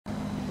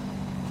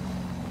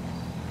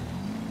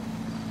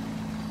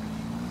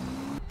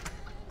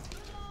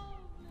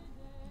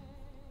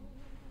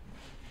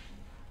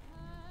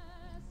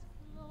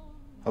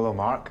Hello,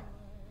 Mark.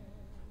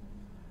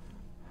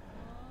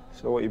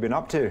 So what have you been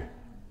up to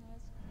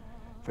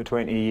for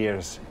 20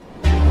 years?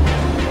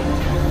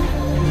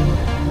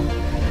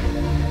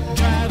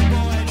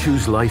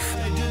 Choose life.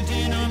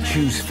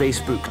 Choose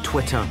Facebook,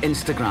 Twitter,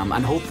 Instagram,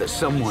 and hope that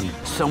someone,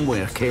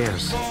 somewhere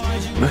cares.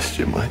 Missed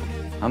you, mate.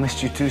 I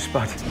missed you too,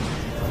 Spud.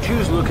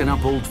 Choose looking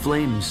up old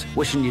flames,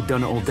 wishing you'd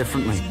done it all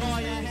differently.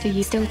 Do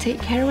you still take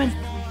heroin?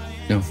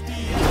 No.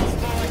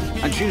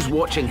 And choose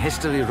watching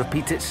history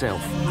repeat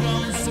itself.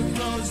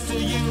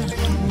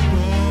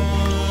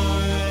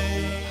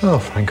 Hello,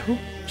 Franco.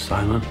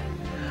 Simon,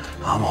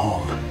 I'm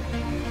home.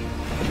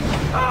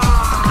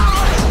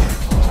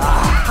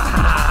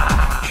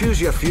 Choose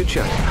your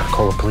future.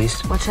 Call the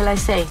police. What shall I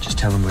say? Just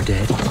tell them we're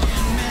dead.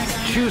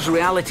 Choose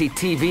reality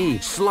TV,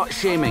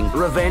 slut-shaming,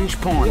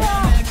 revenge porn.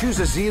 Choose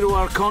a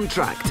 0-hour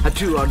contract, a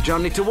 2-hour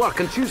journey to work,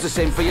 and choose the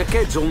same for your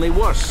kids, only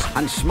worse.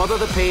 And smother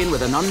the pain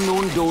with an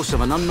unknown dose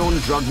of an unknown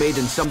drug made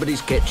in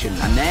somebody's kitchen.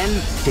 And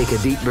then, take a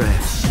deep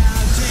breath.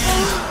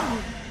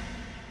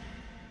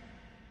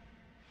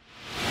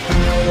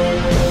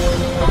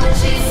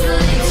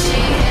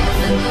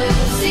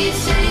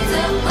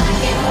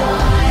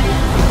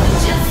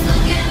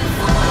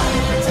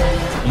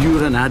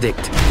 You're an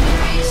addict.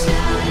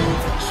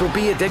 So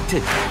be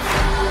addicted.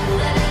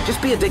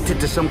 Just be addicted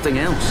to something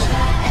else.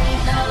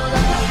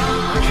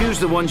 Choose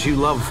the ones you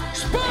love.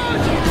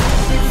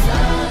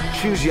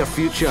 Choose your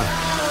future.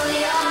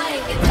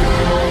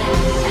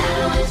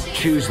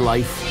 Choose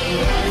life.